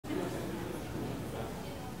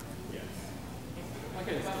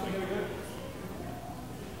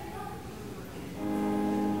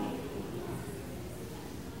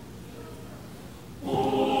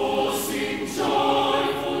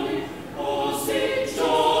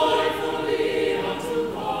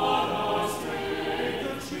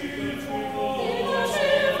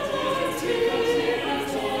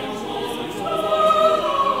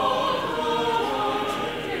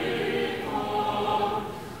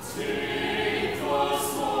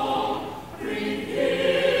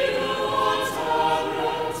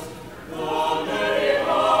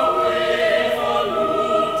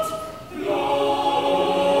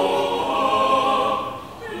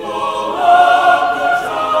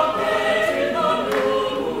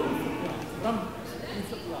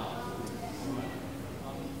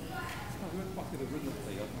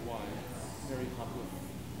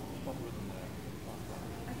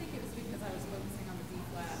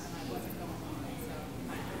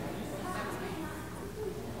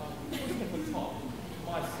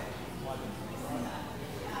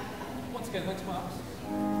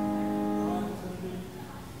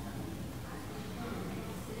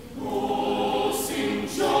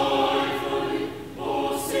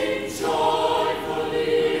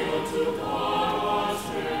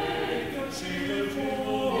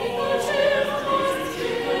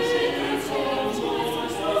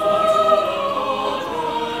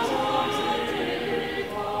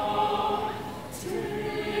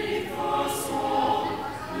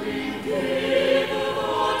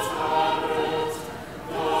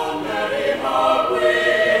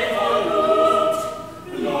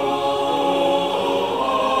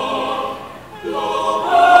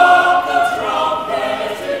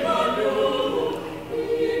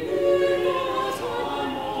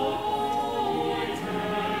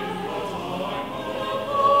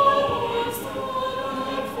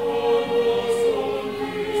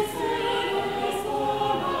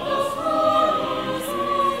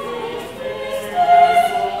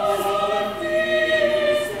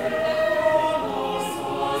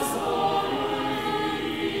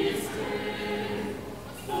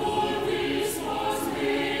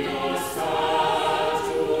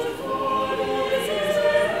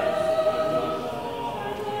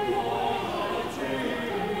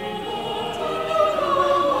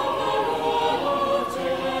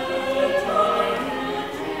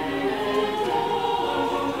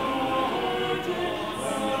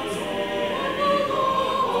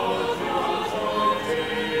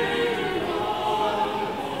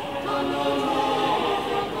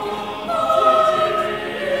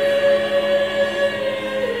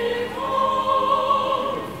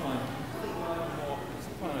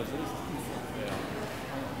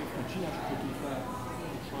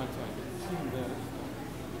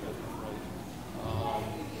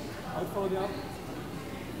I'd follow the album.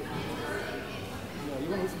 Yeah, you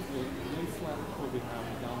want to listen to it. You slap COVID now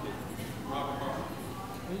and down it. Robert.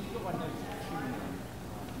 And you got my notes.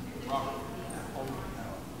 Robert.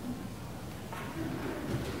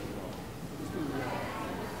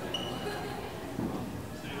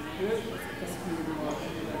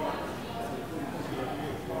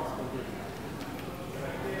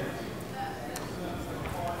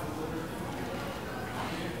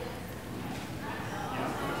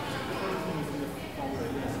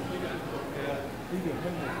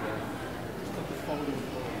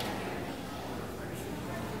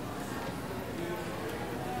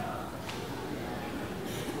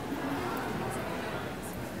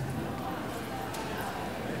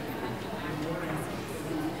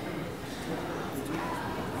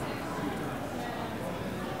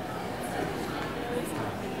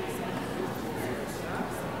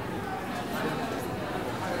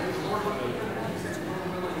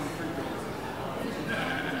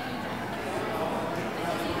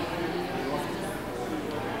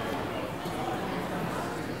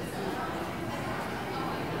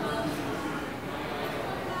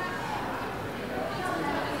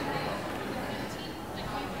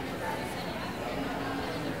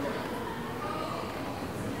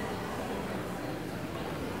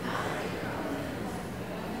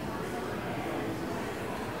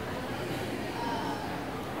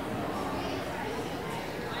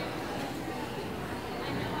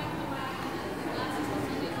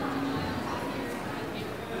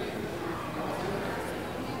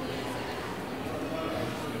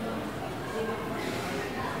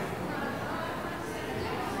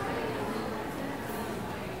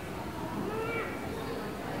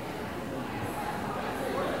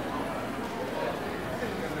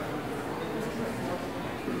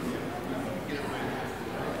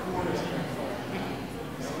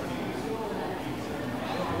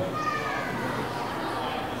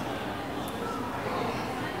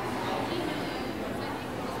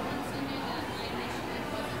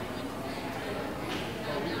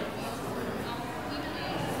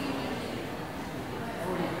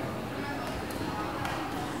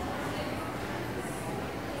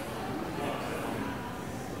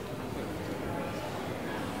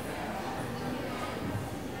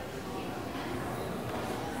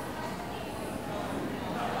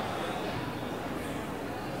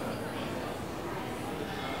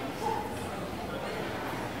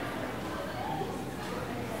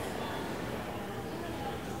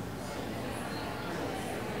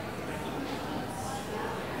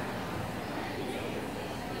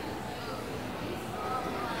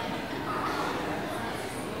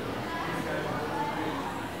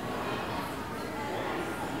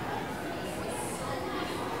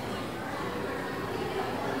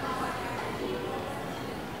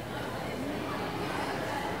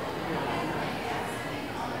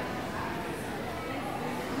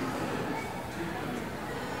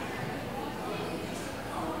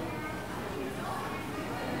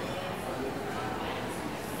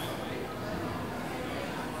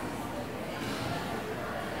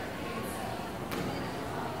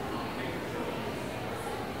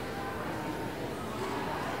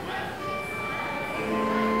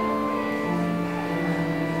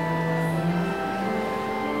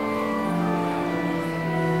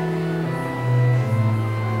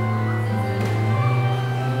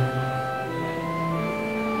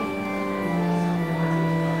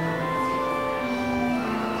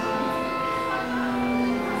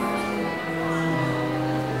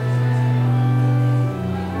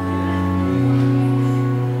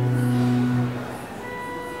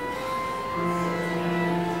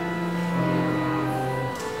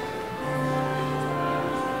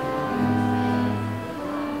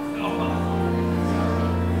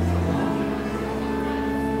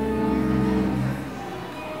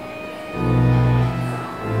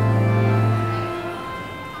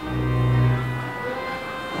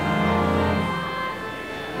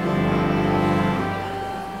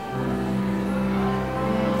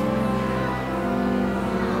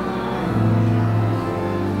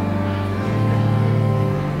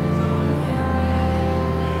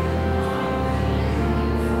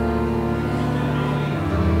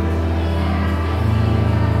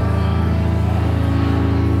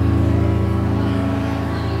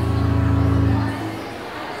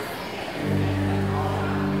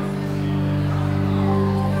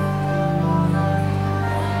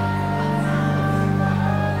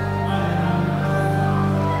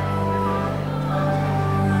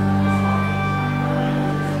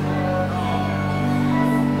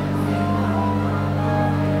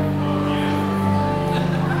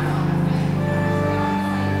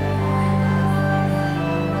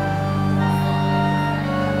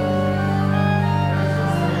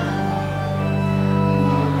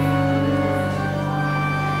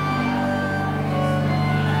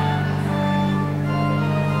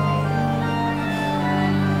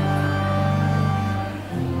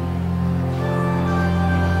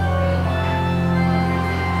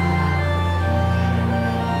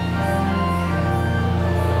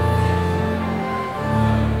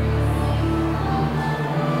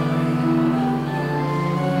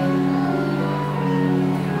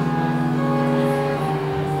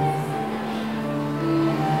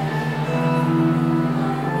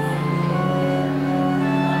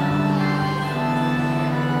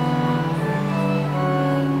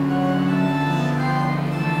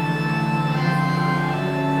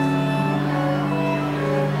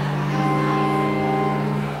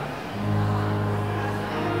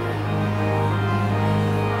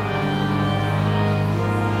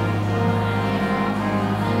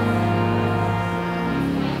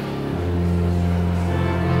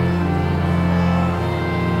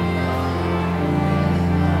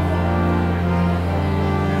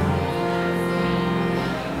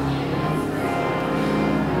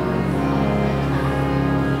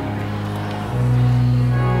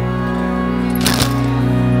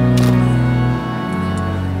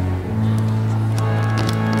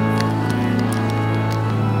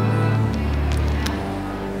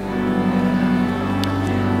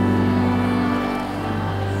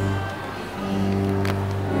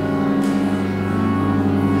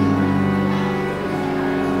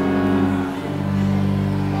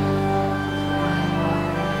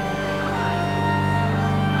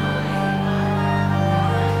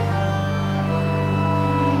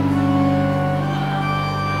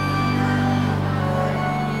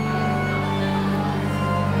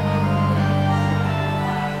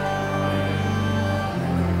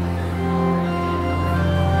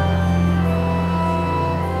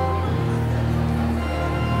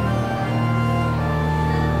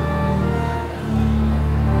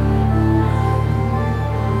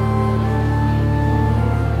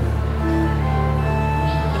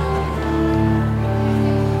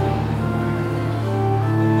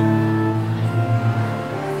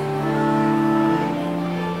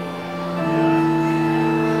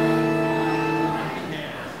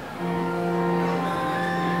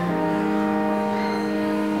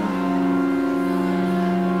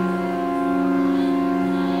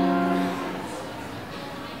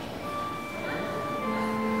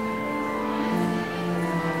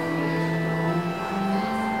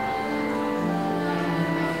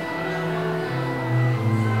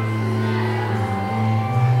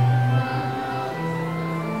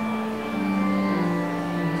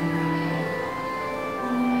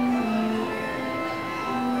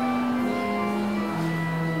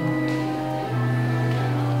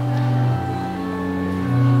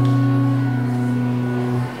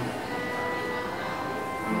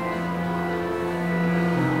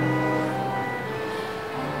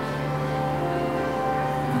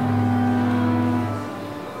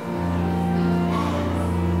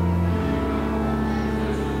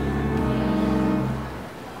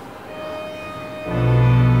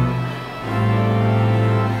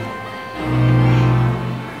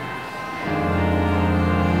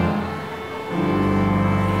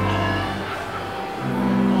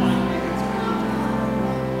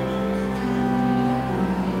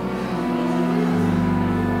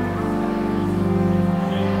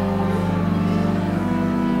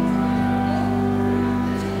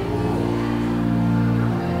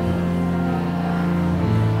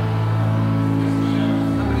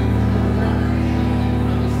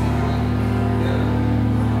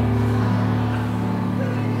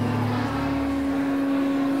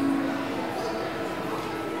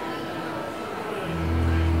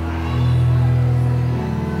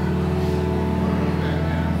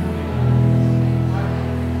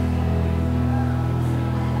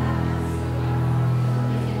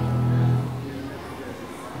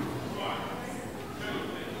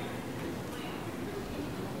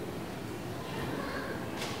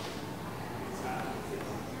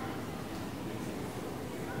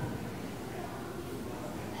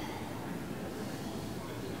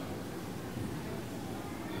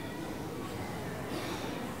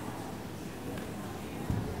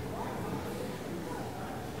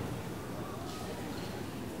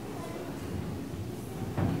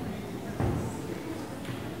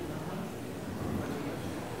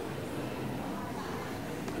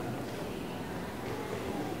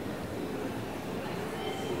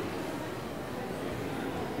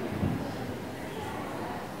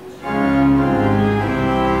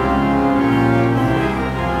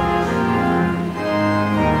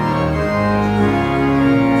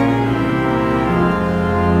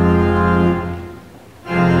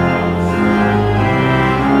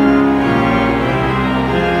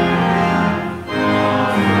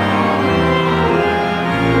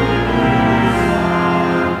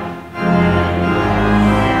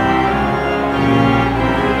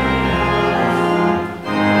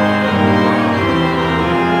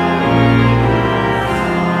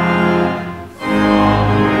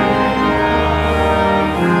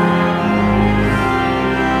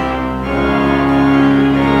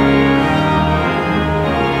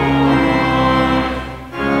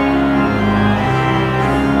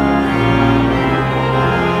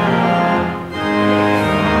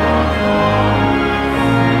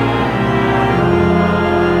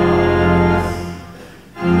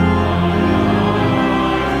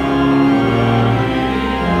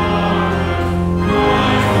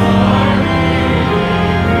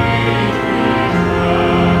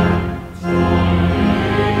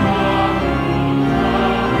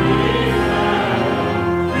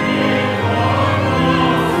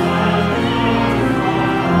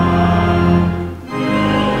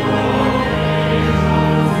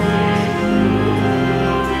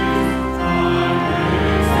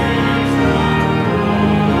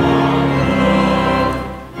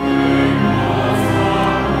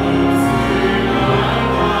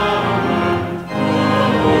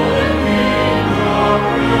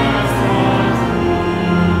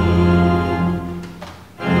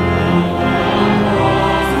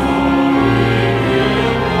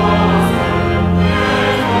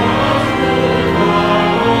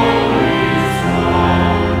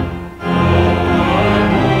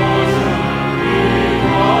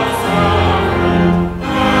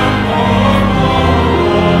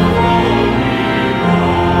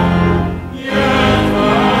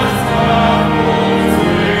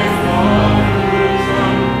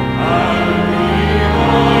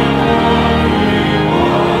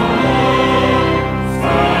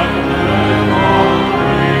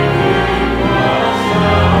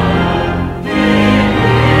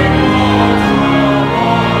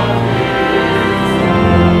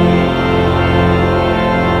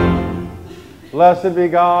 Blessed be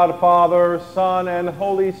God, Father, Son, and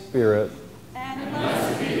Holy Spirit. And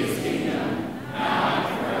blessed be his kingdom, now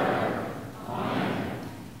and forever. Amen.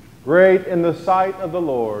 Great in the sight of the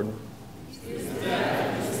Lord is the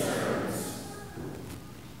death of his servants.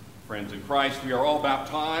 Friends in Christ, we are all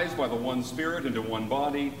baptized by the one Spirit into one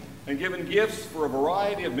body and given gifts for a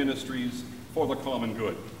variety of ministries for the common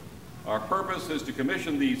good. Our purpose is to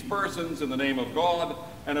commission these persons in the name of God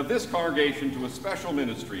and of this congregation to a special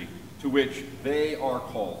ministry to which they are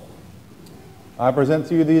called. I present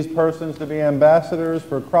to you these persons to be ambassadors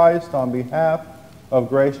for Christ on behalf of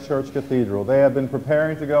Grace Church Cathedral. They have been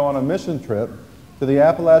preparing to go on a mission trip to the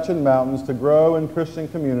Appalachian Mountains to grow in Christian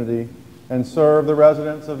community and serve the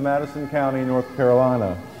residents of Madison County, North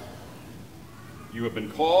Carolina. You have been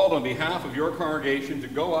called on behalf of your congregation to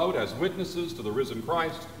go out as witnesses to the risen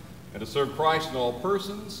Christ and to serve Christ in all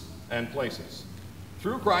persons and places.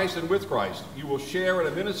 Through Christ and with Christ, you will share in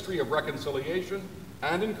a ministry of reconciliation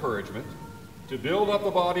and encouragement to build up the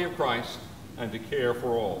body of Christ and to care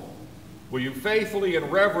for all. Will you faithfully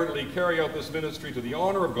and reverently carry out this ministry to the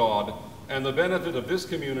honor of God and the benefit of this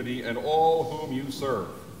community and all whom you serve?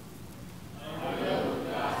 I will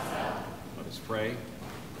with God's help. Let us pray.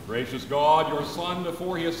 Gracious God, your Son,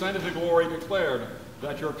 before he ascended to glory, declared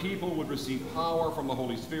that your people would receive power from the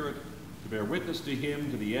Holy Spirit to bear witness to him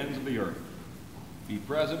to the ends of the earth. Be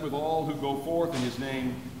present with all who go forth in his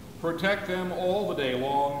name. Protect them all the day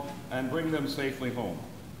long and bring them safely home.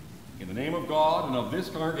 In the name of God and of this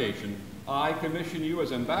congregation, I commission you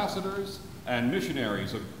as ambassadors and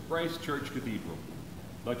missionaries of Christ Church Cathedral.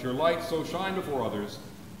 Let your light so shine before others,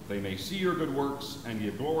 they may see your good works and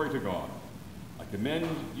give glory to God. I commend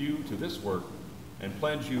you to this work and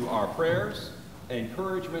pledge you our prayers,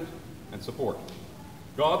 encouragement, and support.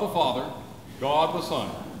 God the Father, God the Son,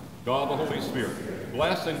 God the Holy Spirit,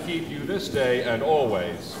 bless and keep you this day and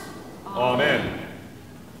always. Amen.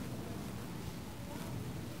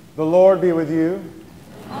 The Lord be with you.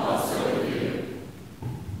 Also with you.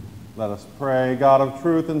 Let us pray. God of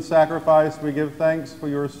truth and sacrifice, we give thanks for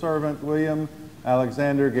your servant William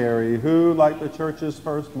Alexander Guerry, who, like the Church's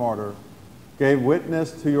first martyr, gave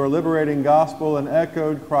witness to your liberating gospel and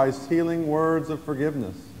echoed Christ's healing words of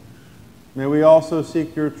forgiveness. May we also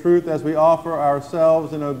seek your truth as we offer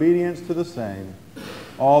ourselves in obedience to the same.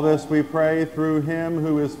 All this we pray through him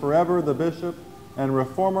who is forever the Bishop and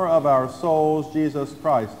Reformer of our souls, Jesus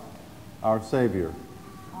Christ, our Savior.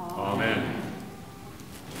 Amen.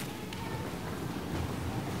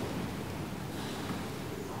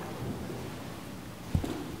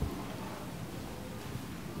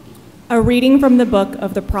 A reading from the book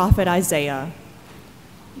of the prophet Isaiah.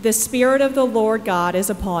 The Spirit of the Lord God is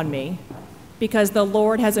upon me, because the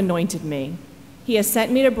Lord has anointed me. He has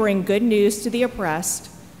sent me to bring good news to the oppressed,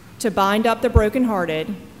 to bind up the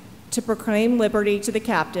brokenhearted, to proclaim liberty to the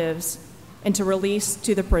captives, and to release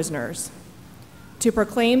to the prisoners, to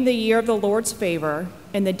proclaim the year of the Lord's favor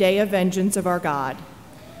and the day of vengeance of our God,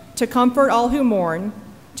 to comfort all who mourn,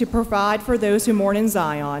 to provide for those who mourn in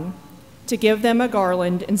Zion, to give them a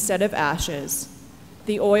garland instead of ashes,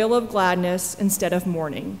 the oil of gladness instead of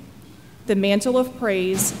mourning, the mantle of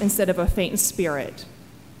praise instead of a faint spirit.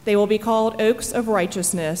 They will be called oaks of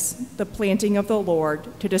righteousness, the planting of the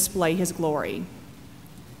Lord, to display his glory.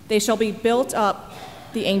 They shall be built up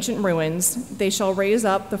the ancient ruins. They shall raise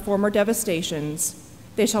up the former devastations.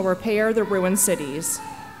 They shall repair the ruined cities,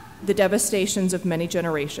 the devastations of many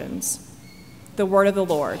generations. The word of the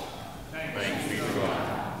Lord. Thanks be to God.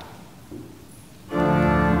 Every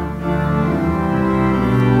day,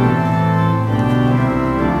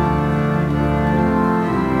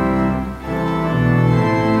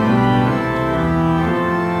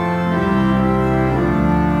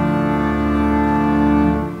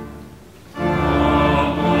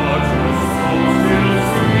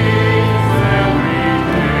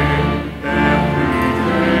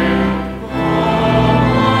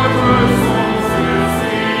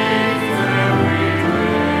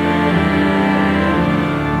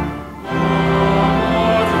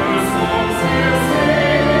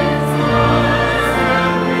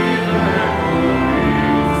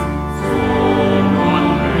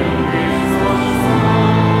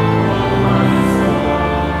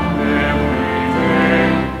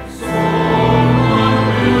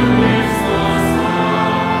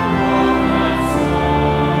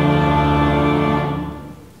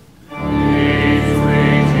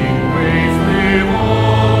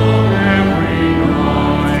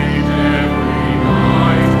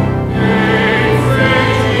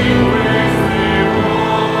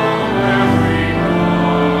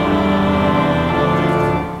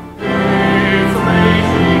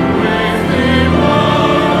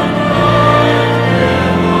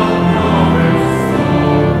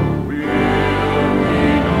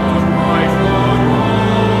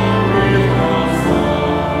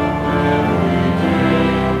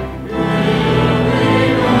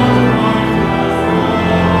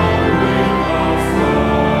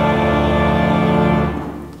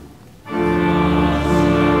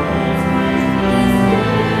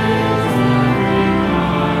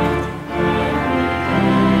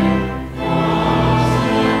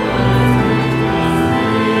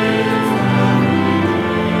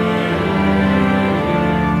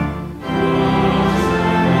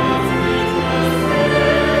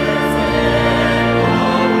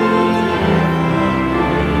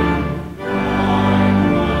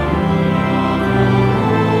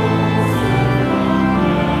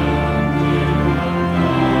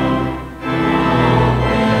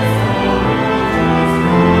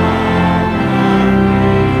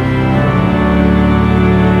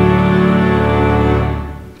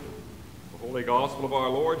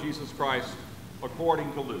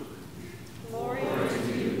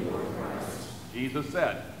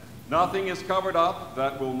 said, "Nothing is covered up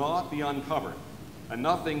that will not be uncovered, and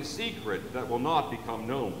nothing secret that will not become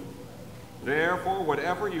known. Therefore,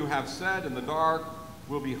 whatever you have said in the dark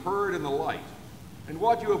will be heard in the light, and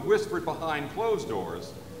what you have whispered behind closed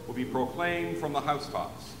doors will be proclaimed from the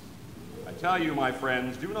housetops. I tell you, my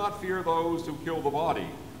friends, do not fear those who kill the body,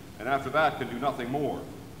 and after that can do nothing more.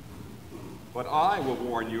 But I will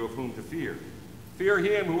warn you of whom to fear. Fear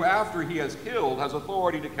him who, after he has killed, has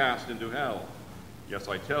authority to cast into hell. Yes,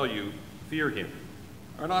 I tell you, fear him.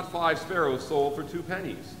 Are not 5 sparrows sold for 2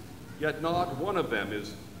 pennies? Yet not one of them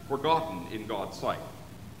is forgotten in God's sight.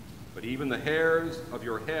 But even the hairs of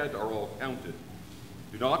your head are all counted.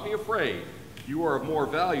 Do not be afraid. You are of more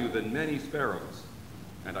value than many sparrows.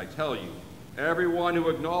 And I tell you, everyone who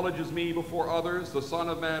acknowledges me before others, the Son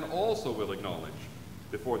of Man also will acknowledge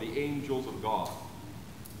before the angels of God."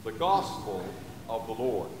 The Gospel of the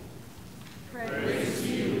Lord. Praise to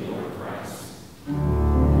you, Lord Christ.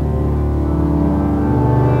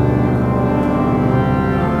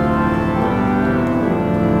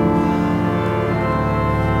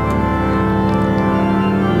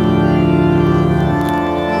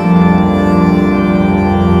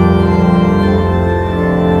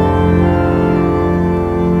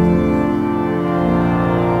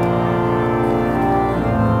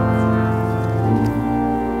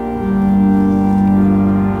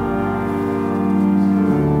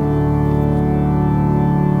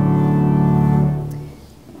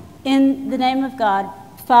 In the name of God,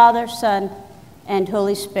 Father, Son, and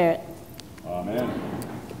Holy Spirit. Amen.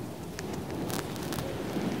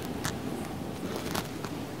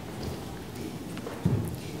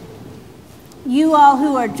 You all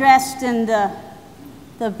who are dressed in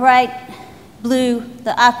the bright blue,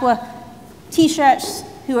 the aqua t-shirts,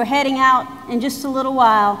 who are heading out in just a little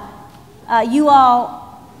while, you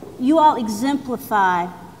all exemplify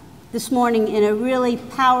this morning in a really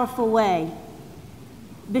powerful way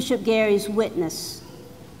Bishop Guerry's witness.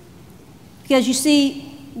 Because you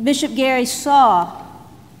see, Bishop Guerry saw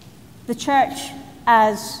the church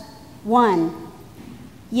as one.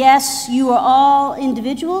 Yes, you are all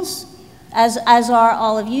individuals, as are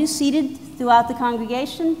all of you seated throughout the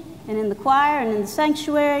congregation and in the choir and in the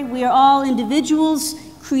sanctuary. We are all individuals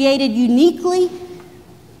created uniquely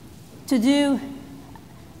to do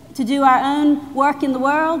our own work in the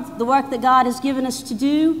world, the work that God has given us to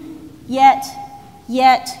do, yet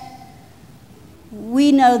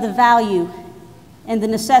we know the value and the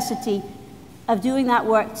necessity of doing that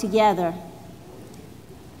work together.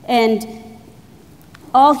 And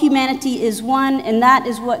all humanity is one, and that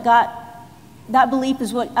belief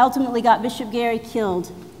is what ultimately got Bishop Guerry killed.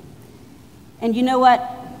 And you know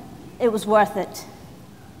what? It was worth it.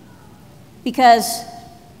 Because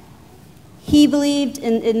he believed,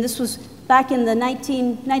 and this was back in the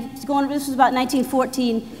this was about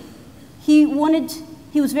 1914, he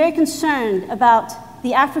was very concerned about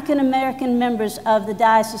the African American members of the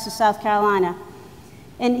Diocese of South Carolina.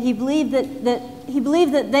 And he believed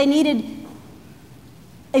that they needed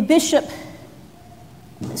a bishop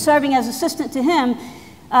serving as assistant to him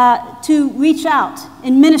to reach out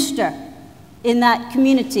and minister in that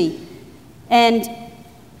community. And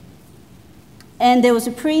there was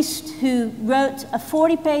a priest who wrote a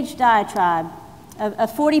 40-page diatribe, a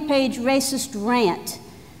 40-page racist rant,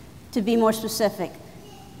 to be more specific,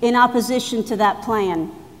 in opposition to that plan.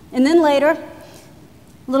 And then later,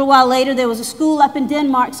 a little while later, there was a school up in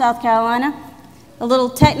Denmark, South Carolina, a little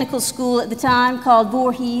technical school at the time called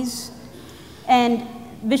Voorhees, and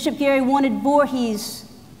Bishop Guerry wanted Voorhees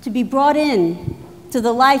to be brought in to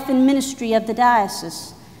the life and ministry of the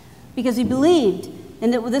diocese, because he believed,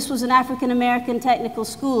 and that this was an African-American technical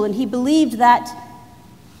school, and he believed that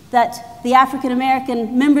the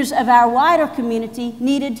African-American members of our wider community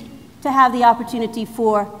needed to have the opportunity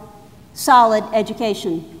for solid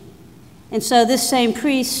education. And so this same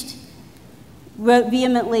priest wrote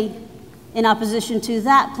vehemently in opposition to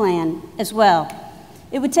that plan as well.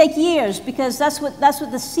 It would take years, because that's what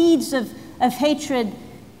the seeds of hatred,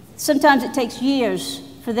 sometimes it takes years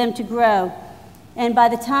for them to grow. And by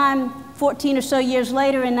the time, 14 or so years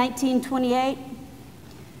later in 1928,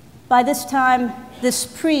 by this time, this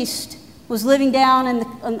priest was living down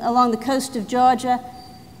along the coast of Georgia,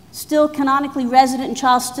 still canonically resident in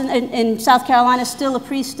Charleston, in South Carolina, still a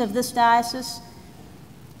priest of this diocese.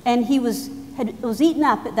 And he was eaten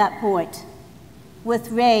up at that point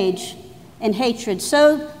with rage and hatred,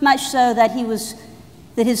 so much so that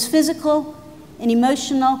his physical and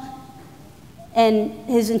emotional and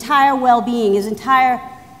his entire well-being, his entire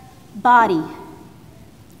body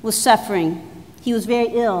was suffering. He was very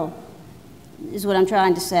ill, is what I'm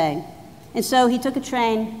trying to say. And so he took a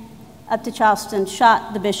train up to Charleston,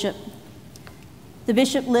 shot the bishop. The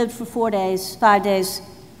bishop lived for 5 days,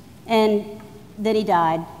 and then he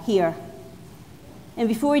died here. And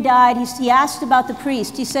before he died, he asked about the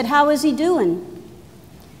priest. He said, "How is he doing?"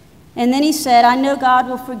 And then he said, "I know God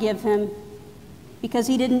will forgive him because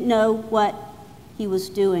he didn't know what he was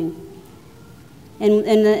doing." And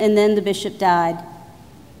then the bishop died.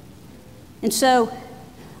 And so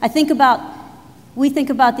we think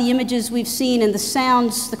about the images we've seen and the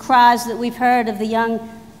sounds, the cries that we've heard of the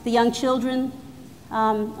young children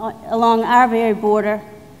along our very border.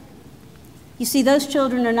 You see, those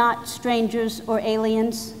children are not strangers or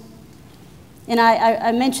aliens. And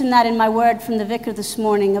I mentioned that in my word from the vicar this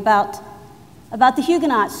morning about the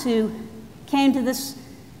Huguenots who came to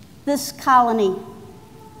this colony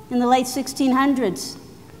in the late 1600s.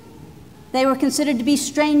 They were considered to be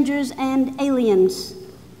strangers and aliens.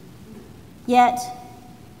 Yet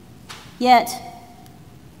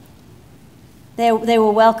they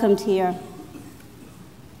were welcomed here.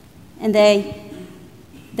 And they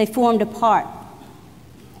formed a part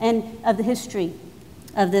of the history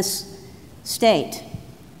of this state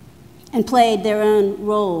and played their own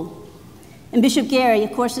role. And Bishop Guerry,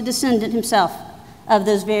 of course, a descendant himself of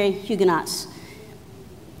those very Huguenots.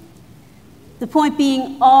 The point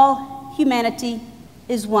being, all humanity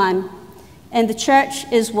is one, and the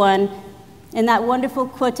church is one. And that wonderful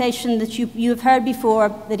quotation that you have heard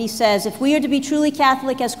before, that he says, "If we are to be truly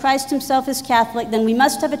Catholic as Christ himself is Catholic, then we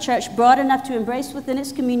must have a church broad enough to embrace within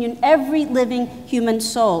its communion every living human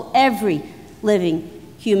soul." Every living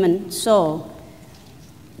human soul.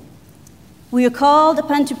 We are called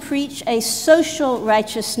upon to preach a social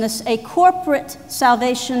righteousness, a corporate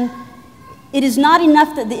salvation. It is not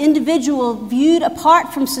enough that the individual viewed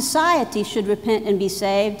apart from society should repent and be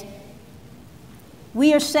saved.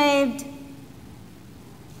 We are saved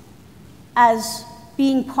as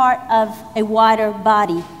being part of a wider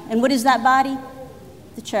body. And what is that body?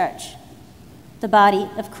 The church, the body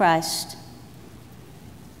of Christ.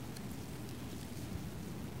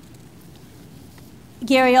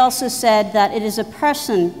 Guerry also said that it is a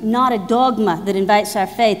person, not a dogma, that invites our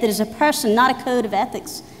faith. It is a person, not a code of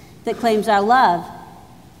ethics, that claims our love.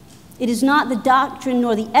 It is not the doctrine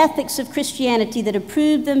nor the ethics of Christianity that have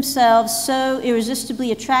proved themselves so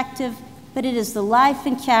irresistibly attractive, but it is the life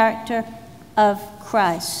and character of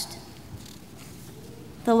Christ.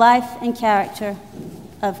 The life and character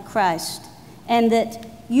of Christ. And that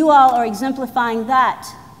you all are exemplifying that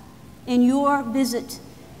in your visit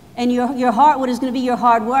and your heart, what is going to be your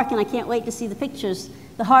hard work, and I can't wait to see the pictures,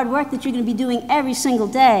 the hard work that you're going to be doing every single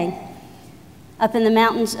day up in the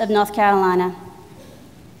mountains of North Carolina.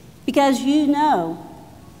 Because you know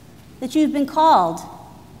that you've been called.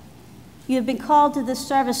 You have been called to this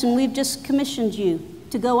service, and we've just commissioned you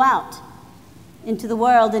to go out into the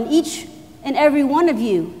world. And each and every one of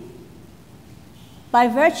you, by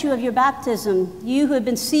virtue of your baptism, you who have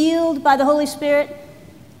been sealed by the Holy Spirit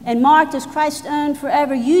and marked as Christ's own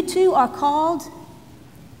forever, you too are called,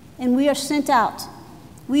 and we are sent out.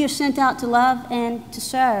 We are sent out to love and to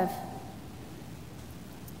serve.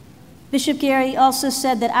 Bishop Guerry also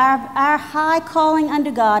said that our high calling under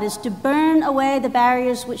God is to burn away the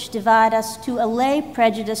barriers which divide us, to allay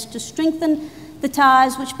prejudice, to strengthen the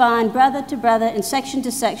ties which bind brother to brother and section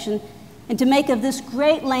to section, and to make of this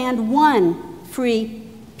great land one free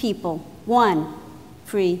people. One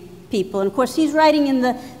free people. And of course, he's writing in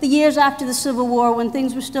the years after the Civil War when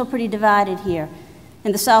things were still pretty divided here,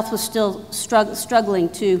 and the South was still struggling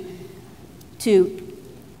to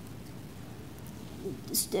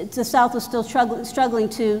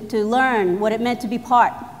learn what it meant to be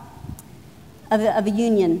part of a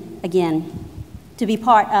union again, to be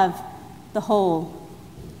part of the whole.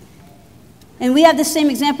 And we have the same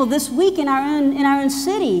example this week in our own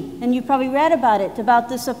city, and you probably read about it, about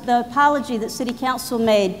the apology that City Council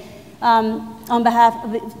made on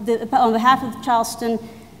behalf of Charleston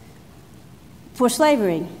for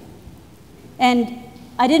slavery. And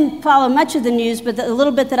I didn't follow much of the news, but the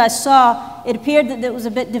little bit that I saw, it appeared that it was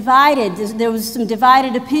a bit divided. There was some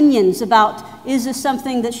divided opinions about, is this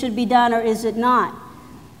something that should be done or is it not?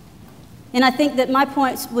 And I think that my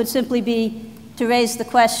point would simply be to raise the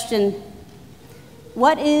question,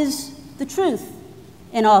 what is the truth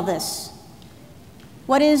in all this?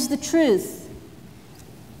 What is the truth?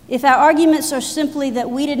 If our arguments are simply that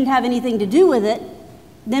we didn't have anything to do with it,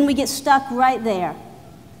 then we get stuck right there.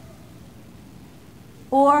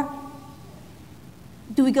 Or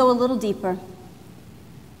do we go a little deeper?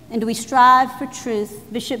 And do we strive for truth?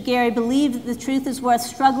 Bishop Guerry believed that the truth is worth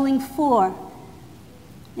struggling for.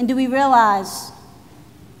 And do we realize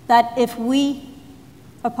that if we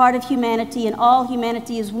are part of humanity and all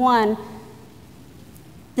humanity is one,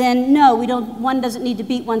 then no, one doesn't need to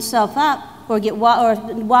beat oneself up or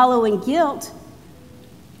wallow in guilt.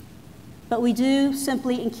 But we do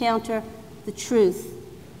simply encounter the truth.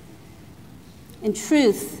 And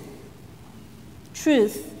truth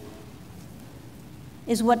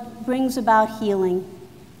is what brings about healing.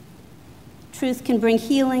 Truth can bring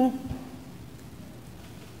healing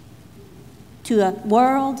to a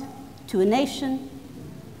world, to a nation,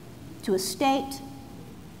 to a state,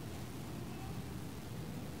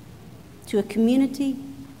 to a community,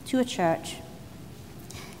 to a church.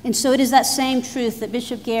 And so it is that same truth that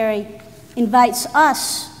Bishop Guerry invites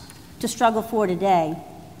us to struggle for today.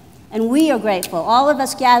 And we are grateful. All of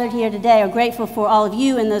us gathered here today are grateful for all of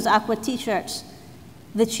you in those aqua t-shirts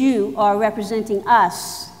that you are representing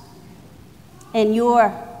us in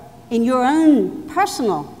your own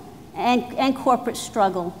personal and corporate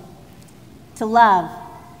struggle to love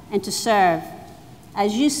and to serve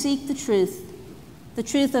as you seek the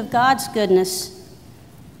truth of God's goodness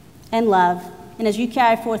and love, and as you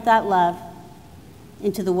carry forth that love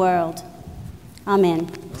into the world. Amen.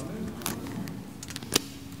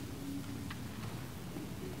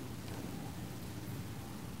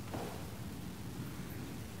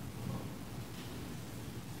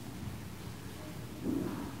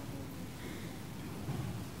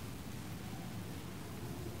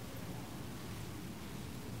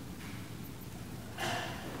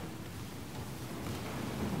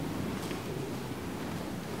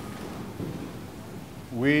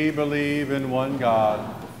 We believe in one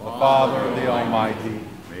God, the Father, the Almighty,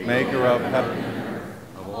 maker of heaven and earth,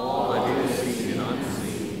 of all that is seen and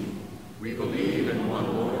unseen. We believe in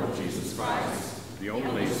one Lord Jesus Christ, the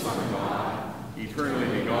only Son of God,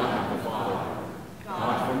 eternally begotten of the Father,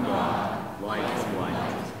 God from God, light from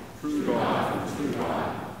light, true God from true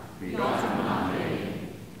God, begotten not made,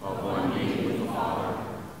 of one being with the Father,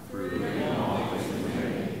 through whom all things were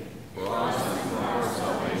made. For us and for our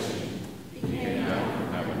salvation, he came down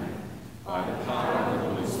from heaven. By the power of the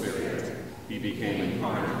Holy Spirit, he became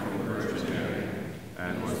incarnate from the Virgin Mary,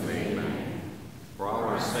 and was made man. For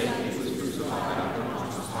our sake he was crucified under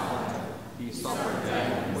Pontius Pilate. He suffered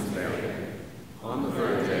death and was buried. On the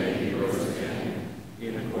third day he rose again,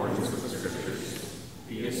 in accordance with the Scriptures.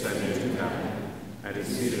 He ascended to heaven, and is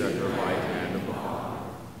seated at the right hand of the Father.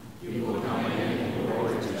 He will come again in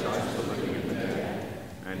glory to judge the living and the dead,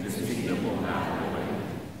 and his kingdom will have no end.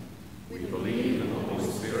 We believe in the Holy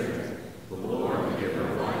Spirit, the Lord, the giver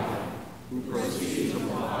of life, who proceeds from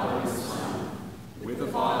the Father and the Son. With the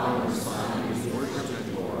Father and the Son he is worshipped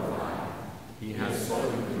and glorified. He has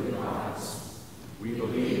spoken through the prophets. We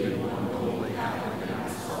believe in one holy Catholic and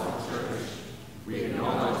Apostolic Church. We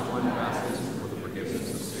acknowledge one baptism for the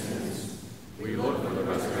forgiveness of sins. We look for the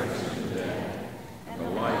resurrection of the dead and the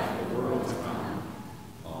life of the world to come.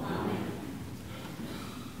 Amen.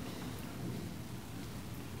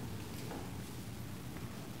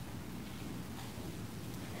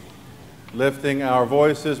 Lifting our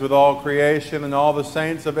voices with all creation and all the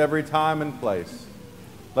saints of every time and place,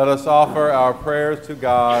 let us offer our prayers to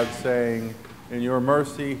God, saying, in your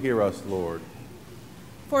mercy, hear us, Lord.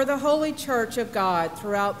 For the Holy Church of God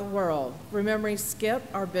throughout the world, remembering Skip,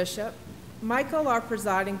 our bishop, Michael, our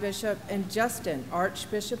presiding bishop, and Justin,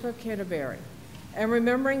 Archbishop of Canterbury, and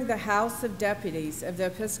remembering the House of Deputies of the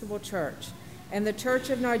Episcopal Church and the Church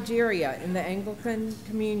of Nigeria in the Anglican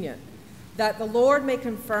Communion, that the Lord may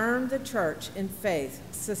confirm the church in faith,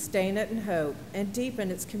 sustain it in hope, and deepen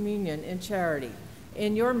its communion in charity.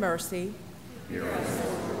 In your mercy, hear us,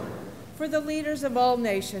 Lord. For the leaders of all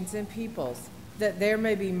nations and peoples, that there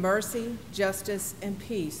may be mercy, justice, and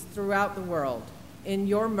peace throughout the world. In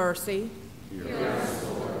your mercy, hear us,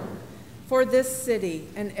 Lord. For this city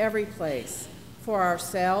and every place, for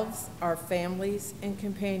ourselves, our families, and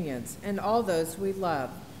companions, and all those we love.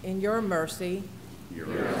 In your mercy, hear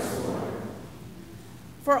us, Lord.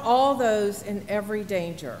 For all those in every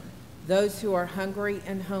danger, those who are hungry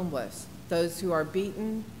and homeless, those who are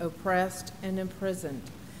beaten, oppressed, and imprisoned,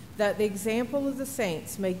 that the example of the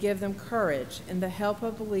saints may give them courage, and the help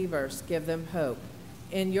of believers give them hope.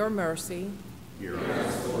 In your mercy, hear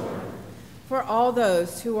us, Lord. For all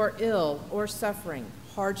those who are ill or suffering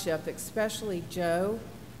hardship, especially Joe,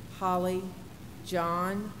 Holly,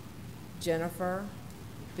 John, Jennifer,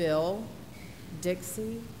 Bill,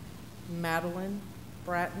 Dixie, Madeline,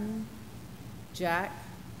 Bratton, Jack,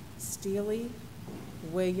 Steely,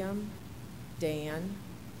 William, Dan,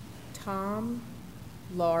 Tom,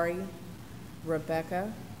 Laurie,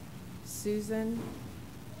 Rebecca, Susan,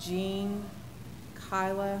 Jean,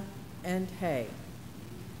 Kyla, and Hay.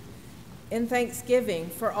 In thanksgiving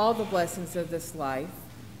for all the blessings of this life,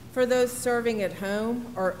 For those serving at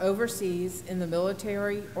home or overseas in the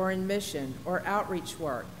military or in mission or outreach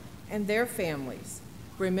work, and their families,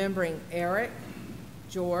 remembering Eric,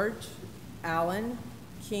 George, Alan,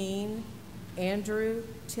 Keen, Andrew,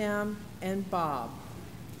 Tim, and Bob.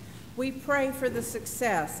 We pray for the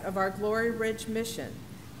success of our Glory Ridge mission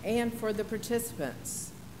and for the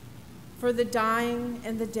participants, for the dying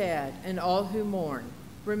and the dead and all who mourn.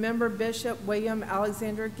 Remember Bishop William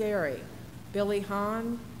Alexander Guerry, Billy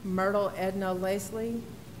Hahn, Myrtle Edna Leslie,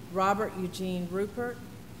 Robert Eugene Rupert,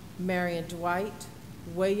 Marion Dwight,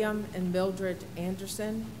 William and Mildred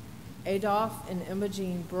Anderson, Adolph and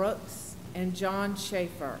Imogene Brooks, and John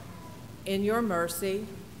Schaefer. In your mercy,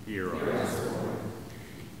 hear us.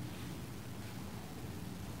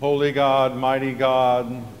 Holy God, mighty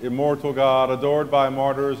God, immortal God, adored by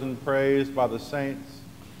martyrs and praised by the saints,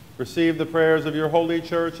 receive the prayers of your holy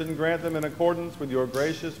church and grant them in accordance with your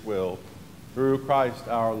gracious will, through Christ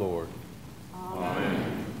our Lord.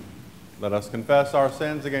 Amen. Let us confess our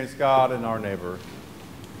sins against God and our neighbor.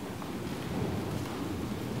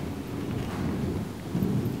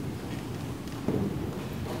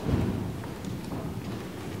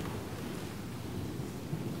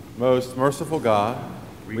 Most merciful God,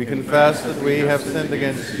 we confess that we have sinned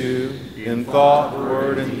against you in thought,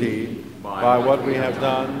 word, and deed, by what we have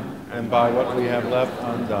done and by what we have left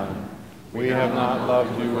undone. We have not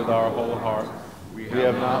loved you with our whole heart. We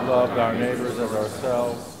have not loved our neighbors as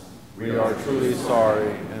ourselves. We are truly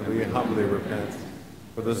sorry, and we humbly repent.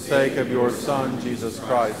 For the sake of your Son, Jesus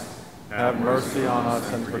Christ, have mercy on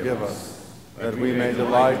us and forgive us, that we may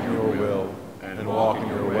delight in your will and walk in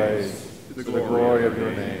your ways, to the glory of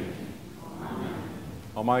your name.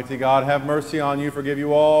 Almighty God, have mercy on you, forgive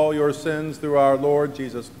you all your sins through our Lord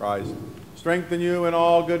Jesus Christ. Strengthen you in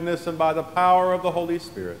all goodness, and by the power of the Holy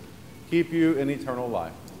Spirit, keep you in eternal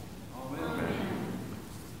life. Amen.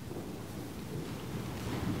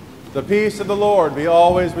 The peace of the Lord be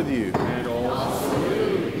always with you. And also with you.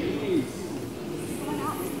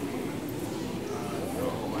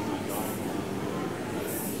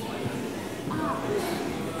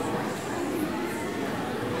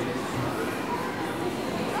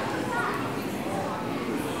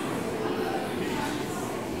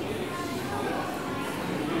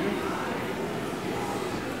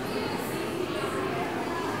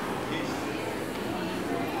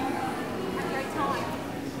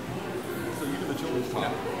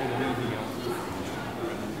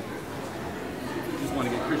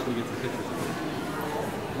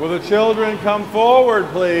 Will the children come forward,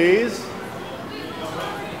 please?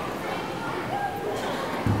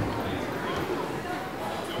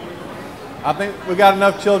 I think we got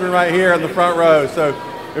enough children right here in the front row. So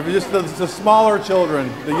if it's just the smaller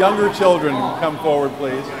children, the younger children, come forward,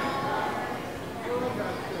 please.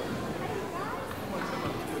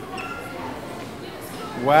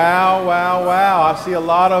 Wow, wow, wow. I see a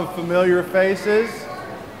lot of familiar faces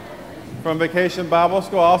from Vacation Bible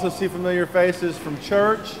School. I also see familiar faces from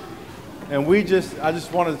church. And I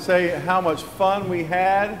just wanted to say how much fun we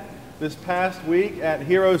had this past week at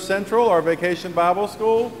Hero Central, our Vacation Bible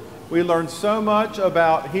School. We learned so much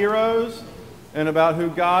about heroes and about who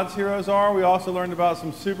God's heroes are. We also learned about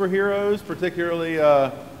some superheroes, particularly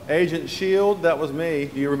Agent Shield. That was me.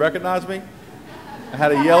 Do you recognize me? I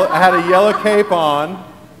had a yellow cape on,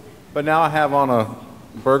 but now I have on a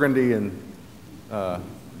burgundy and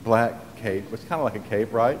black cape. It's kind of like a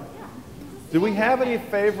cape, right? Do we have any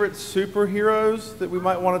favorite superheroes that we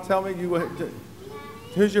might want to tell me?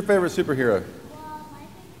 Who's your favorite superhero? Well, my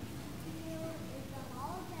favorite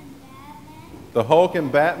superhero is The Hulk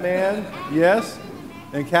and Batman, yes.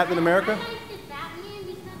 And Captain America? I like the Batman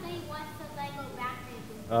because I watched the Lego Batman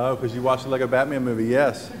movie. Oh, because you watched the Lego Batman movie,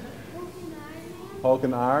 yes. Hulk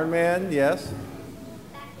and Iron Man, yes.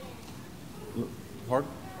 Pardon?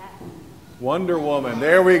 Wonder Woman,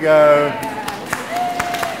 there we go.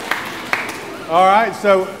 All right,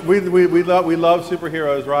 so we love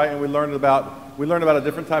superheroes, right? And we learned about a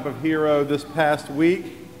different type of hero this past week,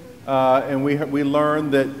 and we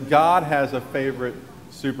learned that God has a favorite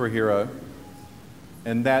superhero,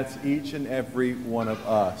 and that's each and every one of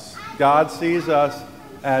us. God sees us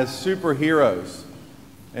as superheroes,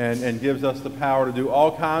 and gives us the power to do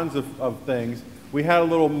all kinds of things. We had a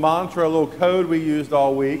little mantra, a little code we used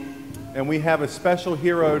all week, and we have a special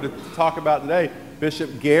hero to talk about today.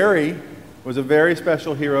 Bishop Guerry was a very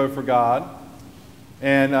special hero for God.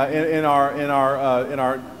 And in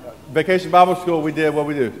our Vacation Bible School, we did what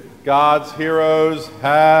we do. God's heroes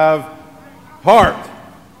have heart.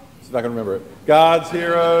 See if I can remember it. God's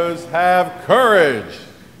heroes have courage.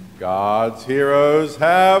 God's heroes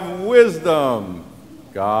have wisdom.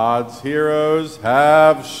 God's heroes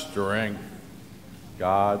have strength.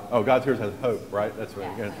 God's heroes have hope, right? That's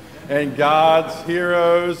right. Yeah. And God's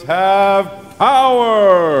heroes have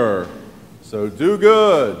power. So do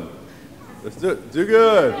good. Let's do it. Do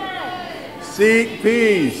good. Seek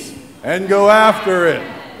peace and go after it,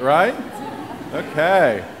 right?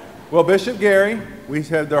 Okay. Well, Bishop Guerry, we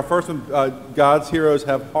had our first one, God's heroes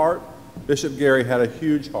have heart. Bishop Guerry had a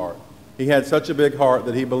huge heart. He had such a big heart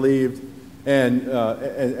that he believed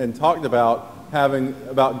and talked about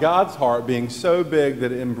God's heart being so big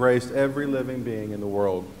that it embraced every living being in the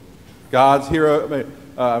world. God's hero,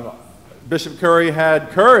 Bishop Curry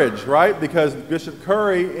had courage, right? Because Bishop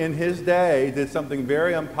Curry in his day did something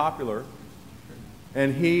very unpopular.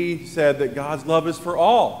 And he said that God's love is for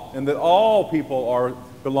all and that all people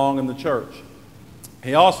belong in the church.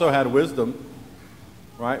 He also had wisdom,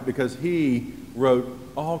 right? Because he wrote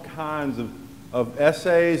all kinds of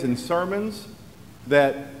essays and sermons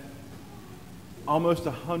that almost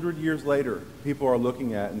 100 years later, people are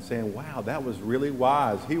looking at and saying, wow, that was really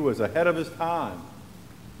wise. He was ahead of his time.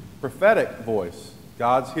 Prophetic voice.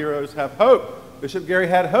 God's heroes have hope. Bishop Guerry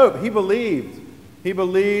had hope. He believed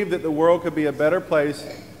that the world could be a better place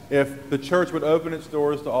if the church would open its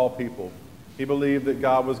doors to all people. He believed that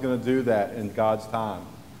God was going to do that in God's time.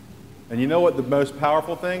 And you know what the most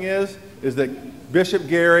powerful thing is? Is that Bishop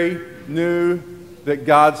Guerry knew that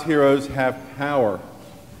God's heroes have power.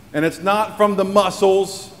 And it's not from the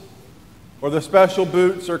muscles or the special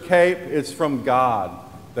boots or cape. It's from God.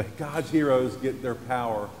 God's heroes get their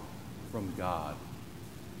power from God.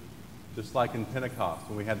 Just like in Pentecost,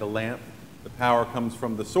 when we had the lamp, the power comes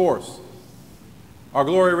from the source. Our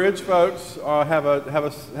Glory Ridge folks have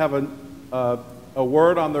a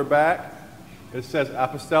word on their back. It says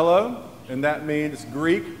apostello, and that means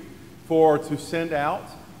Greek for to send out,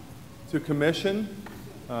 to commission.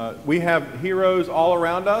 We have heroes all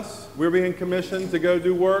around us. We're being commissioned to go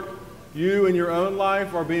do work. You in your own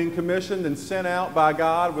life are being commissioned and sent out by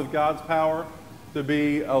God with God's power to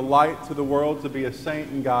be a light to the world, to be a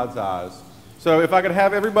saint in God's eyes. So if I could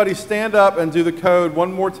have everybody stand up and do the code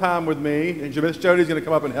one more time with me. And Miss Jody's going to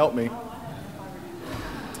come up and help me.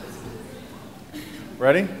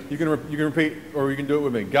 Ready? You can repeat, or you can do it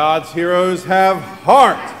with me. God's heroes have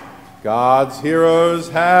heart. God's heroes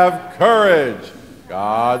have courage.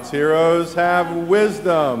 God's heroes have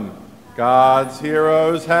wisdom. God's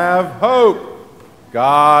heroes have hope.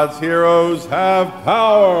 God's heroes have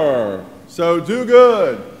power. So do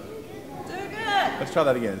good. Do good. Let's try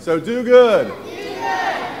that again. So do good. Do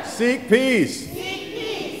good. Seek peace. Seek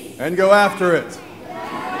peace. And go after it.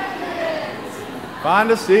 Find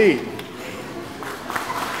a seat.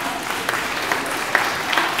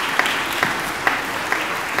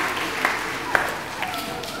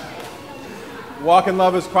 Walk in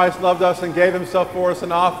love as Christ loved us and gave himself for us,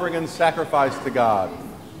 an offering and sacrifice to God.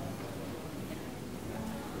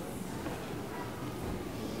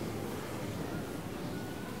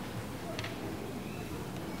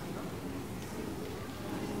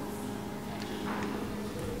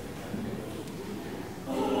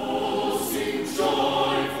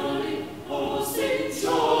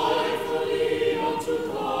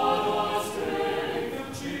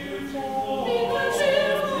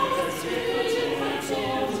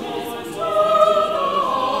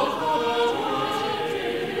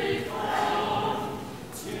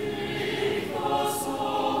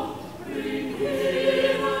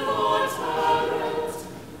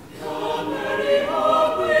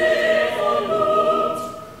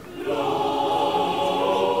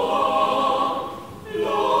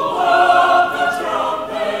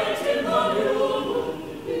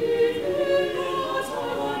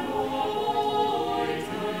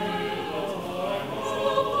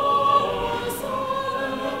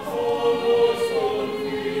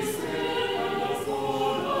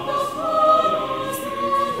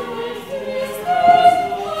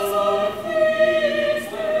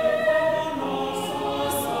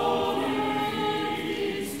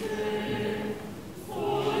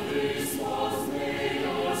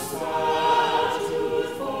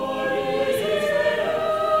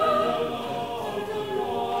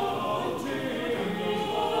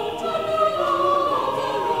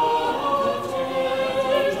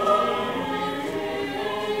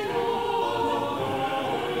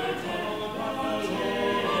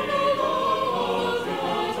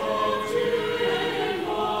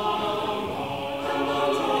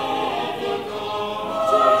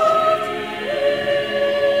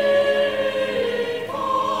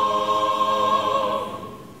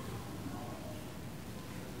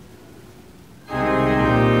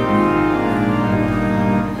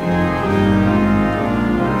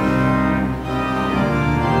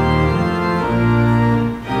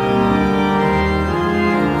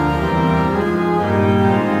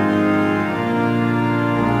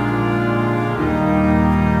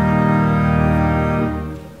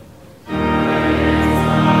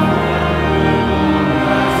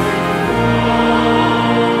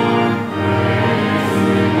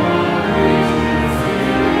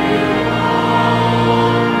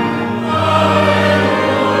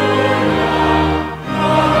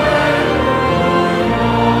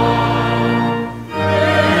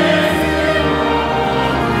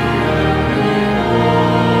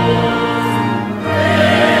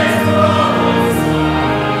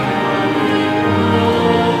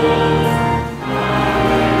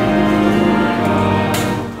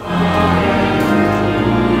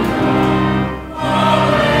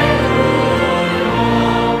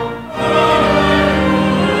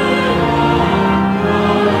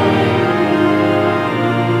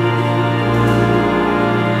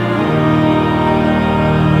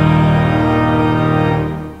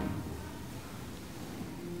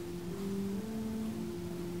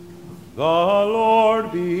 The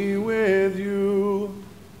Lord be with you.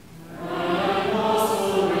 And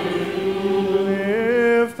also with you.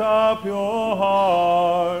 Lift up your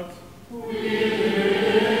heart. We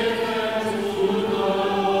lift them to the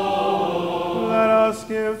Lord. Let us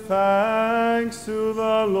give thanks to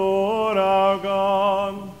the Lord our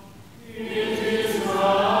God. It is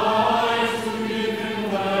right to give him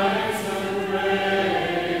thanks and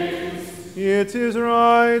praise. It is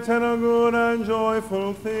right and a good and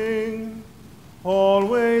joyful thing,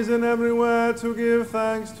 always and everywhere to give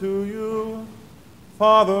thanks to you,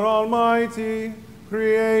 Father Almighty,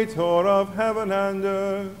 Creator of heaven and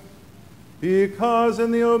earth, because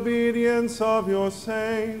in the obedience of your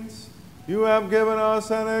saints you have given us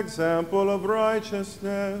an example of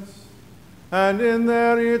righteousness, and in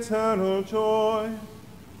their eternal joy,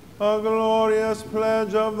 a glorious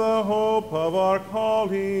pledge of the hope of our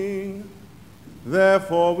calling.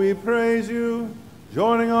 Therefore we praise you,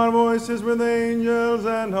 joining our voices with angels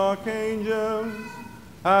and archangels,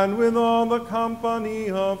 and with all the company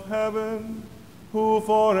of heaven, who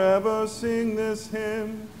forever sing this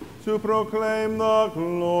hymn to proclaim the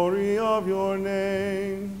glory of your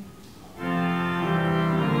name.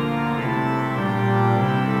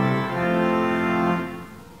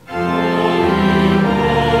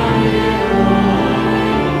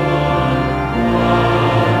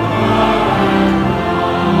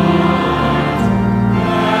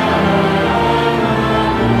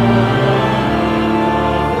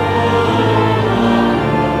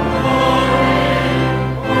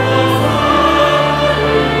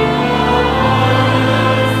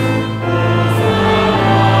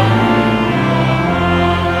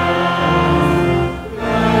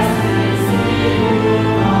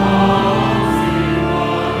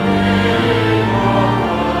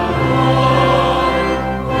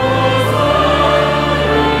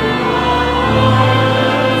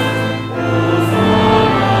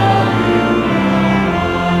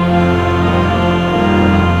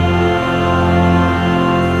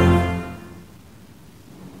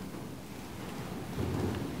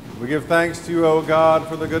 Thanks to you, O God,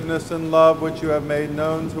 for the goodness and love which you have made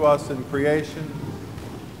known to us in creation,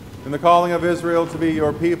 in the calling of Israel to be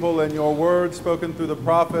your people, and your word spoken through the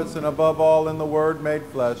prophets, and above all in the word made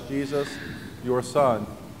flesh, Jesus, your Son.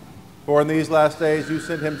 For in these last days you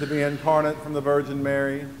sent him to be incarnate from the Virgin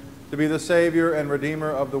Mary, to be the Savior and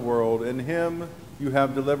Redeemer of the world. In him you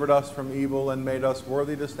have delivered us from evil and made us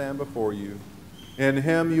worthy to stand before you. In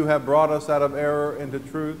him you have brought us out of error into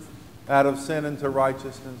truth, out of sin into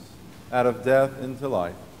righteousness, out of death into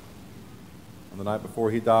life. On the night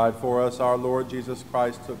before he died for us, our Lord Jesus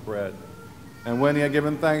Christ took bread. And when he had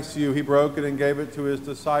given thanks to you, he broke it and gave it to his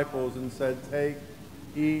disciples and said, "Take,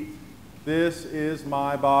 eat. This is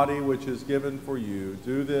my body, which is given for you.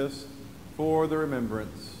 Do this for the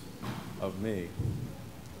remembrance of me."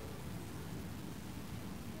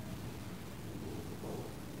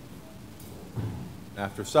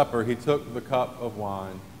 After supper, he took the cup of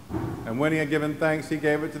wine. And when he had given thanks, he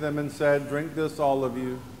gave it to them and said, "Drink this, all of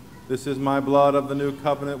you. This is my blood of the new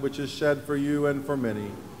covenant, which is shed for you and for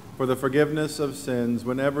many, for the forgiveness of sins.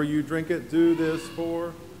 Whenever you drink it, do this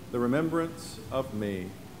for the remembrance of me."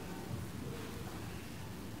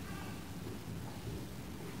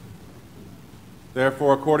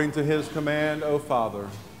 Therefore, according to his command, O Father,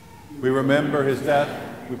 we remember his death,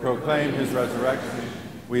 we proclaim his resurrection,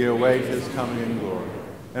 we await his coming in glory.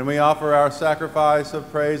 And we offer our sacrifice of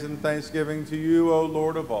praise and thanksgiving to you, O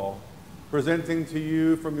Lord of all, presenting to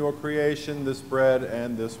you from your creation this bread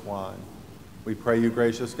and this wine. We pray you,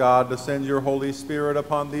 gracious God, to send your Holy Spirit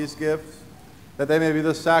upon these gifts, that they may be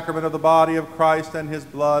the sacrament of the body of Christ and his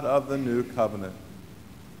blood of the new covenant.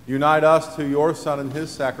 Unite us to your Son and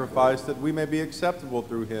his sacrifice, that we may be acceptable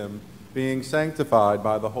through him, being sanctified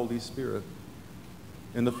by the Holy Spirit.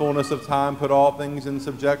 In the fullness of time, put all things in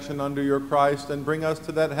subjection under your Christ, and bring us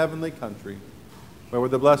to that heavenly country, where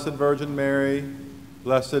with the Blessed Virgin Mary,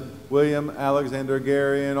 Blessed William Alexander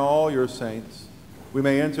Guerry, and all your saints, we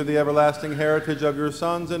may enter the everlasting heritage of your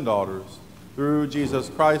sons and daughters, through Jesus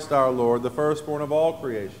Christ our Lord, the firstborn of all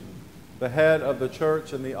creation, the head of the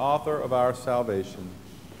church and the author of our salvation.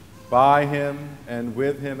 By him, and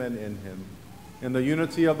with him, and in him, in the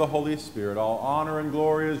unity of the Holy Spirit, all honor and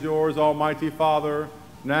glory is yours, Almighty Father,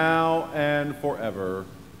 now and forever.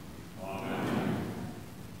 Amen.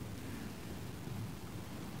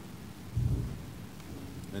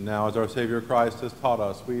 And now, as our Savior Christ has taught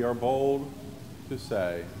us, we are bold to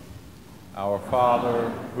say, "Our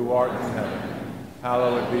Father, who art in heaven,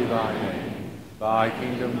 hallowed be thy name. Thy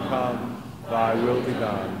kingdom come, thy will be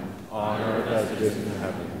done, on earth as it is in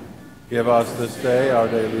heaven. Give us this day our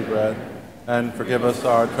daily bread, And forgive us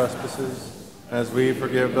our trespasses, as we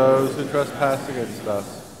forgive those who trespass against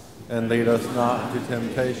us. And lead us not into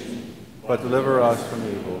temptation, but deliver us from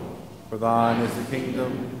evil. For thine is the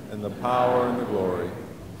kingdom, and the power, and the glory,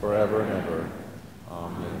 forever and ever.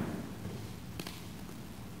 Amen.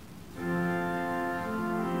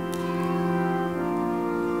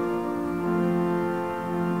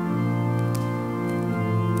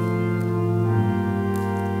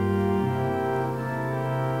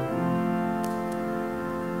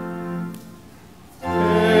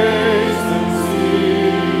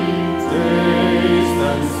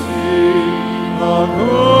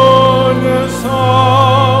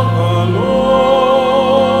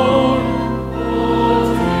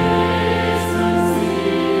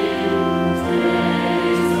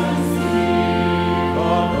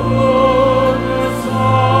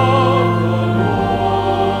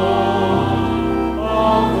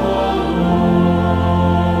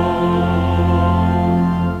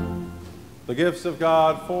 Of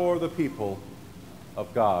God for the people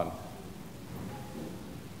of God.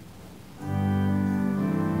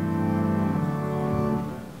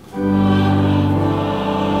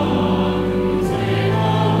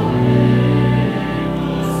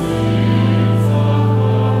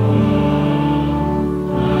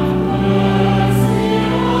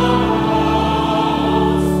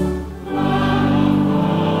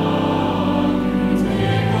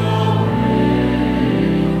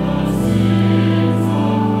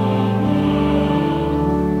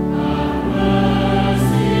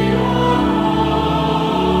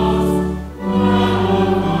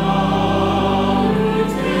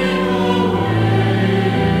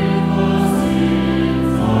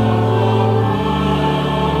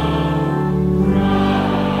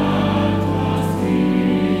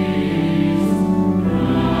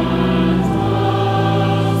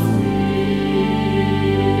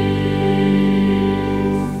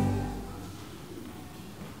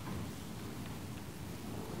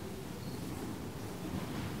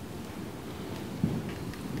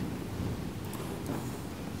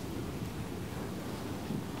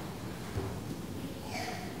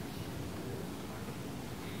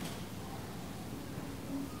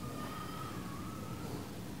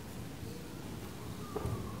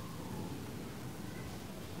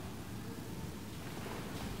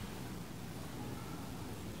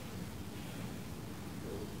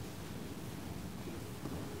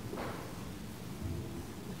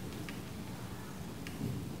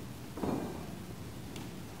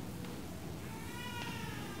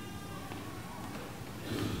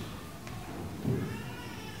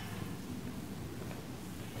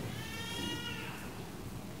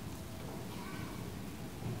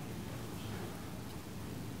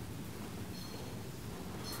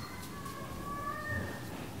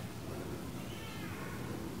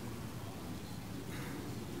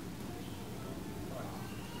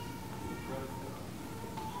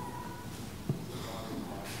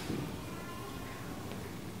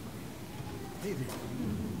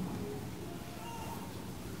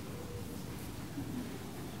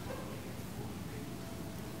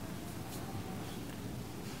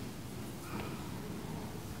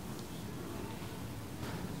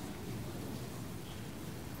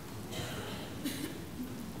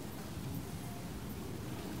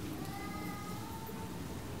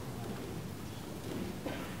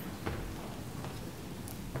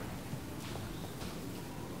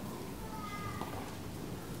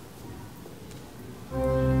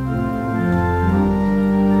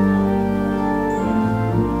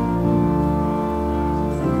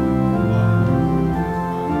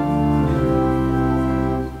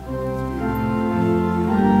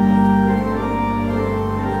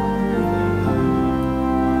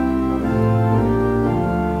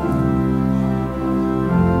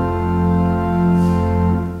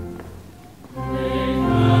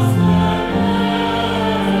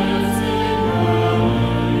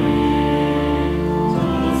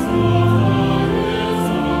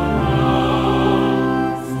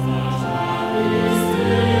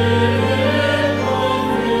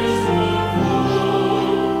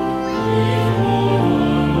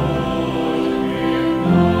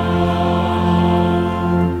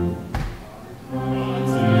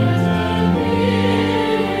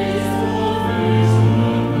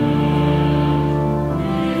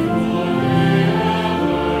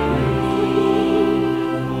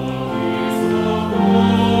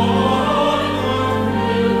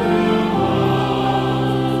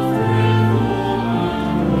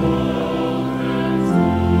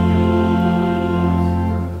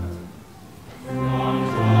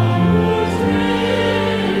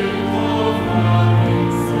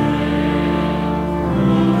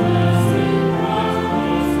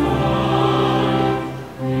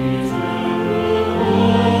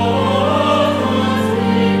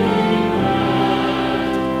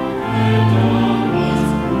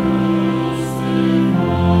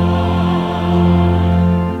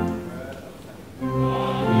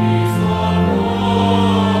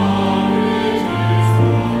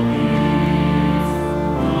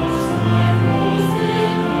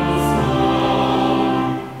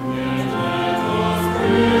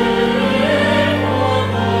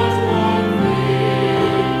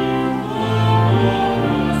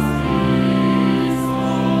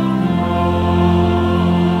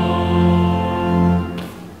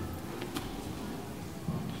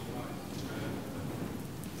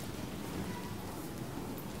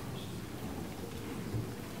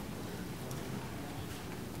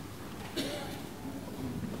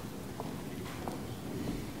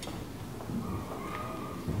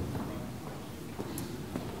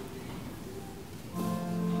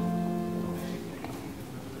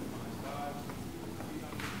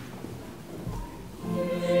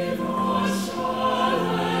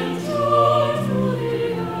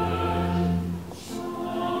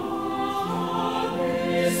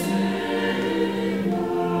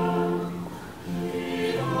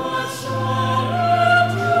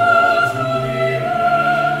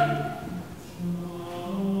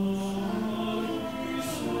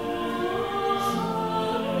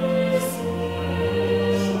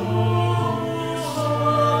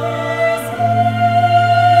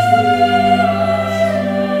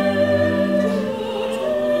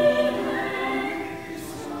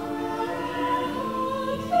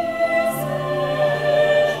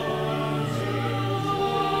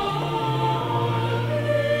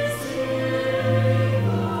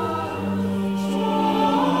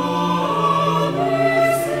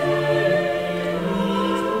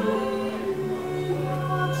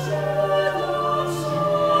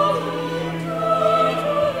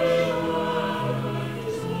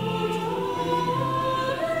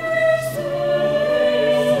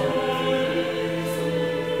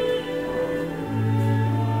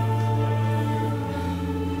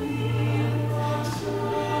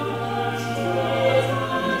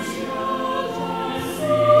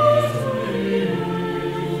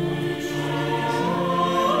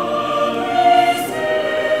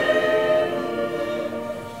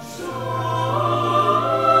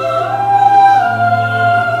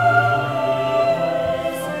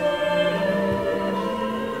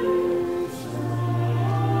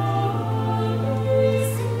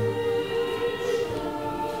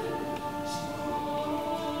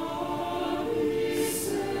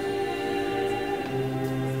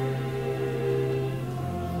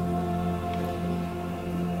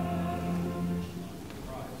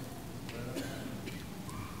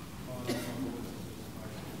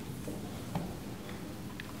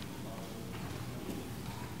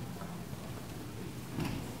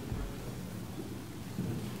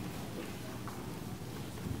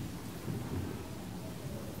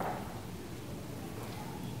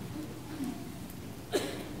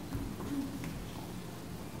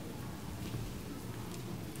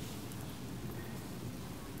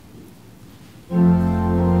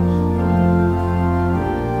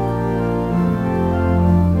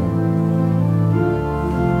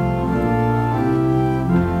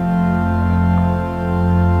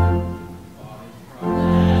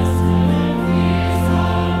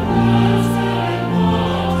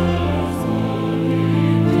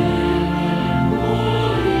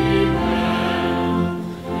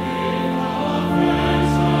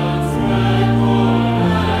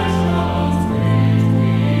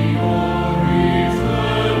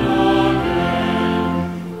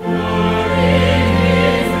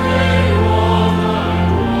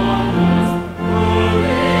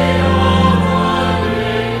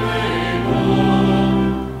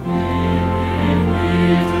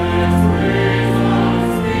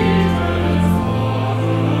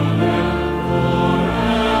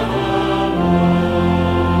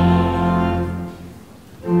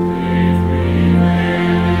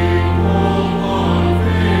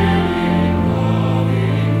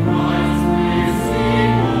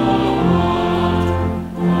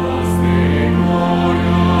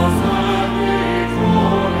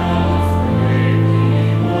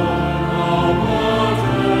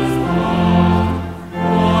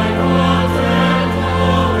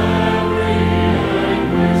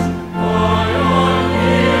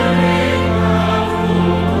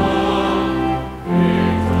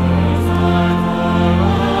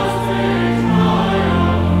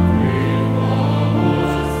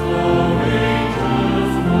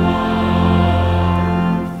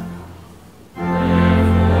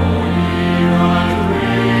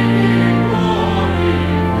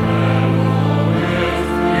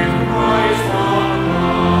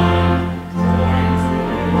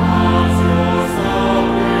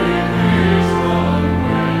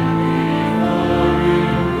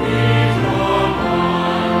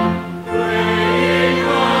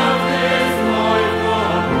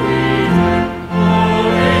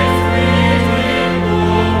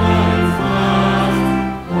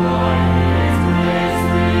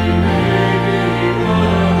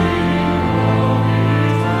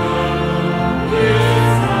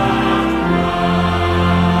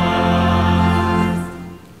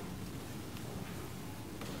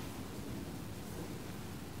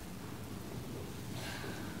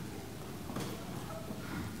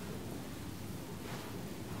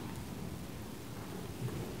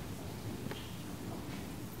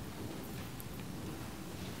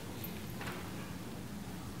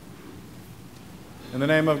 In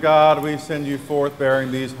the name of God, we send you forth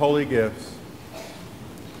bearing these holy gifts,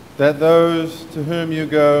 that those to whom you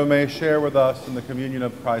go may share with us in the communion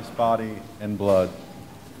of Christ's body and blood.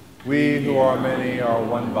 We who are many are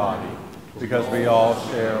one body, because we all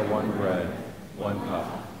share one bread, one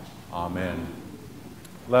cup. Amen.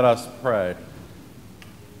 Let us pray.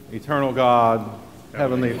 Eternal God,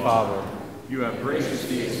 Heavenly Father, you have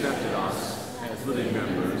graciously accepted us as living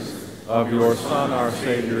members of your Son, our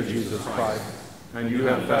Savior, Jesus Christ, and you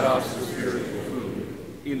have fed us with spiritual food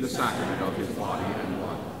in the sacrament of his body and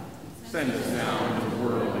blood. Send us now into the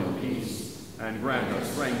world in peace, and grant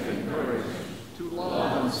us strength and courage to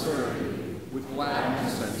love and serve you with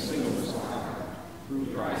gladness and singleness of heart, through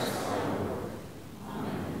Christ our Lord.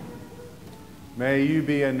 Amen. May you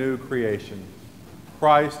be a new creation,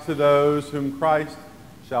 Christ to those whom Christ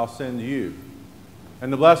shall send you.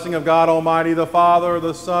 And the blessing of God Almighty, the Father,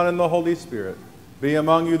 the Son, and the Holy Spirit be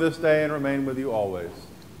among you this day and remain with you always.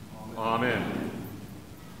 Amen.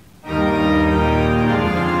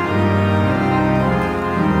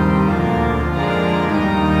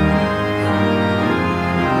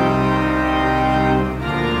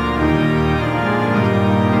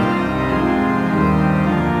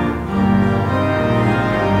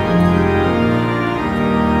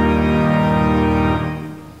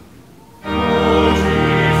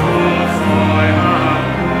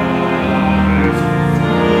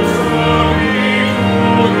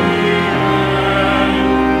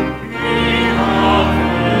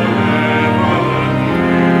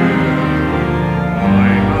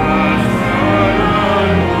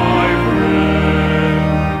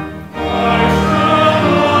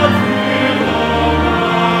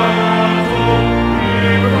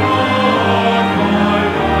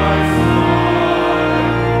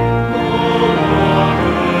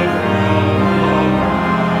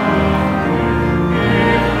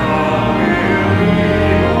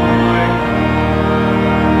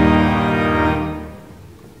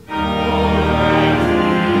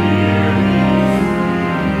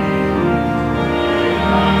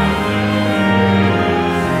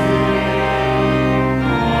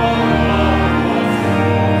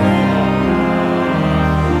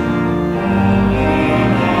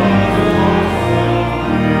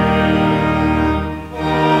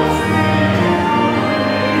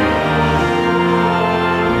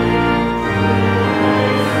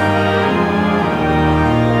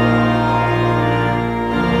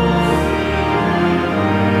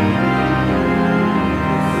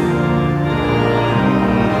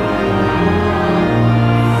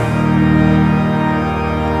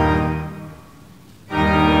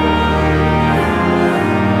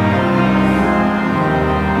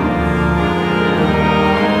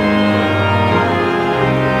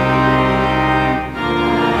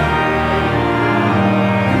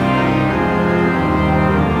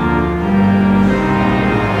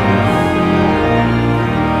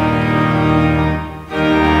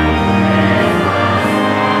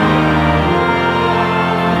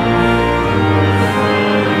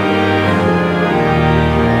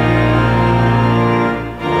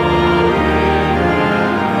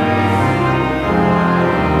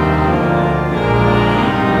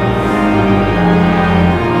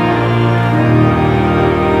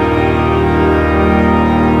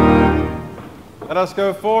 Let us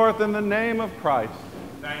go forth in the name of Christ.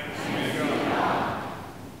 Thanks be to God.